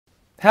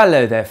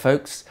Hello there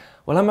folks.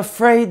 Well, I'm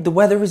afraid the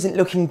weather isn't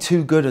looking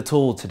too good at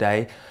all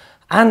today,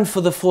 and for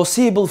the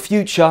foreseeable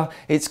future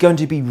it's going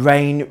to be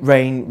rain,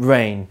 rain,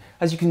 rain.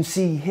 As you can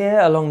see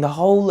here along the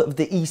whole of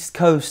the east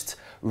coast,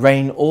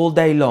 rain all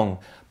day long.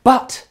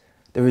 But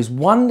there is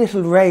one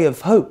little ray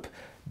of hope.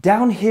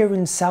 Down here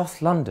in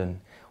South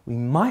London, we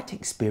might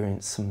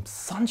experience some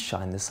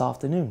sunshine this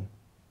afternoon.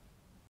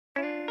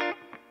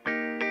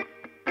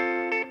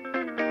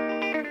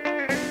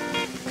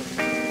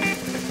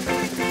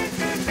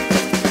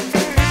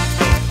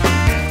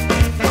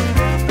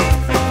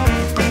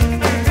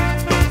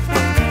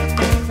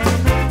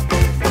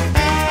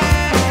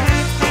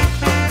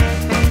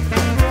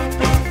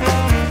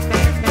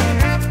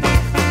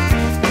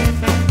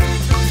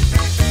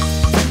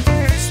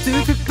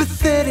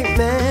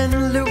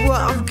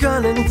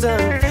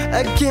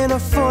 Again,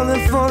 I've fallen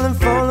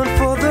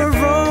for the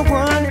wrong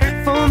one.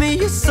 For me,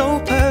 you're so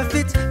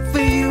perfect. For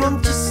you,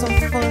 I'm just so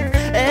fun.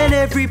 And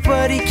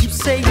everybody keeps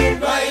saying,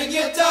 Ryan,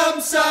 you're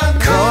dumb, son.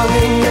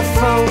 Calling your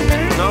phone,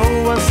 no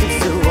one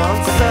seems to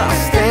answer.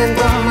 I stand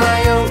on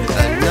my own,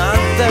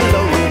 another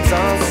lonely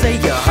dancer.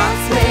 Your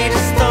heart's made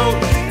of stone.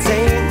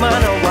 Take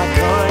mine, oh, why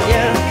can't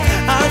you?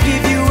 I'll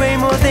give you way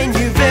more than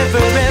you've ever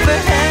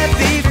had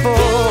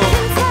before.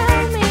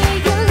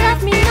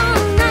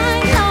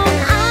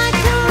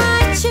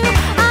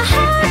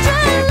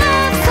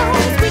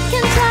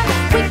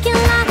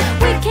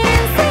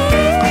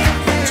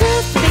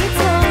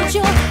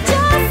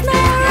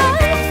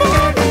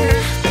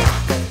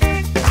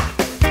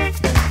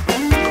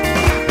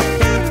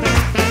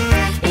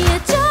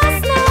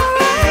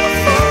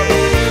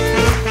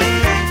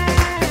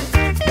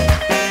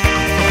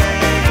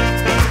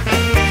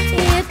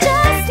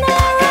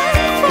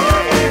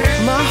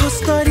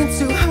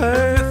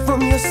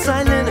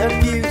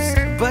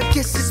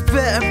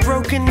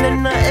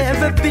 Than I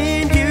ever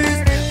been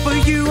used. For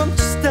you I'm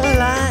just a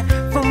lie.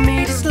 For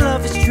me this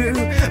love is true.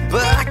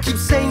 But I keep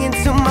saying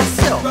to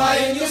myself,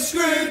 Ryan, you're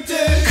screwed,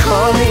 dude.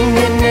 Calling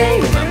your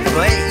name,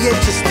 but you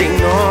just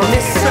ignore me.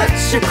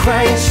 Such a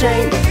crying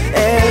shame.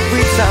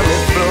 Every time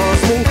it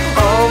floors me,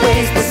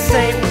 always the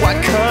same. Why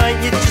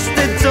can't you just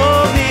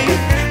adore me?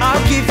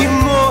 I'll give you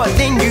more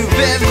than you've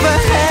ever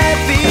had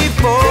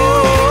before.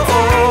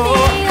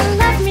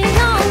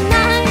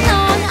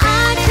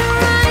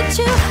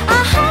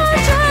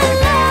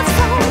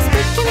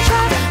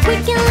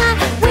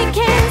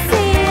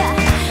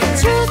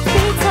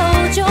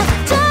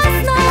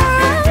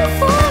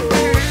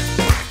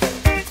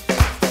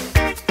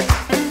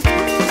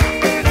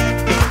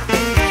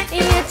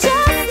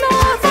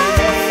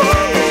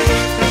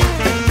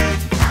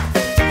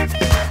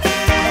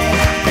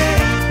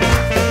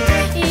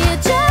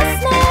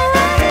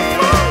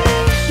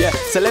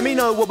 So let me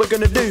know what we're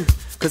gonna do,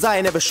 cause I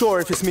ain't ever sure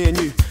if it's me and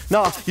you.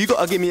 Nah, you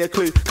gotta give me a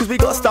clue, cause we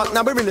got stuck,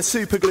 now we're in the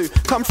super glue.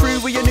 Come through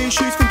with your new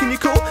shoes, thinking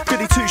you're cool?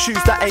 Goody two shoes,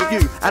 that ain't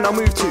you, and I'll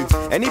move too.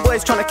 Any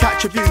boys trying to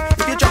catch a view,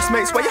 if you're just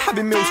mates, why you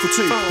having meals for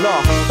two?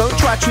 Nah, don't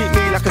try to treat me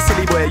like a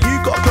silly boy. You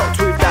got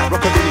clocked with that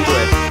rockabilly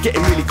boy,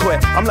 getting really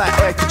coy. I'm like,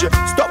 hey, could you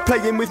stop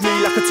playing with me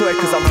like a toy?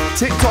 Cause I'm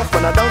ticked off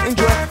and I don't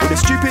enjoy all the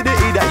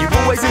stupidity that you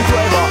always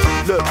enjoy. But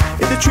look,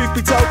 if the truth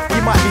be told,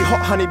 you might be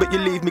hot honey, but you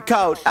leave me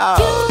cold.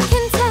 Ow. You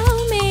can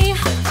tell me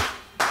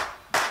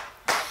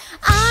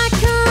I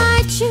can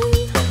write you.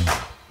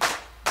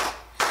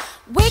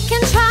 We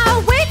can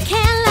try, we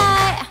can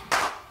lie.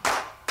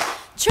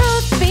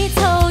 Truth be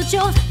told,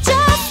 you're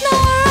just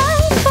not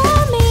right for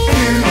me.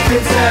 You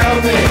can tell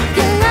me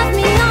you love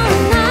me all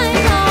night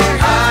long.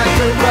 I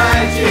can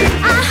write you.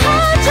 I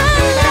heard your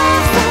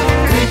love song.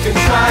 We can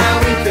try,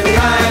 we can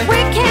lie. We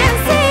can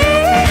see.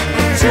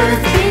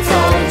 Truth be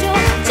told,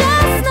 you're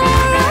just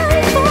not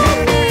right for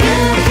me. You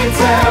can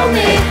tell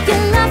me you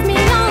love me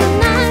all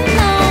night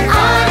long.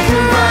 I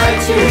can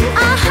write you.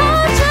 I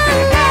heard your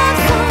love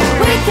song.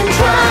 We can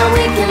try,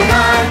 we can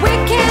lie. We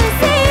can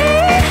see.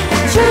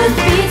 Truth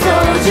be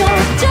told,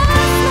 you're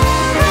just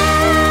not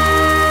right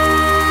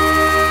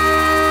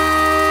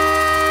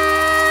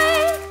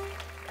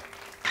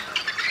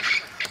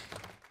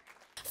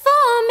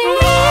for me.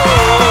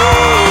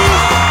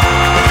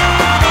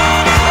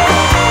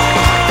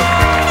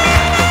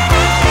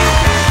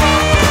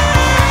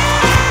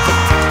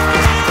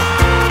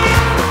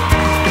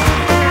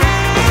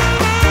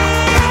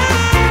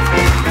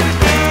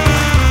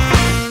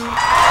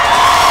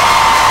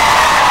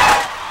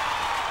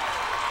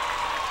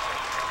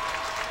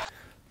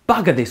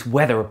 Bugger this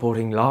weather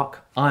reporting lark.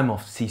 I'm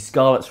off to see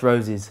Scarlett's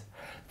roses.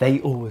 They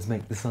always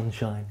make the sun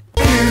shine.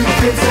 You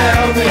can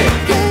tell me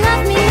You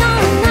love me all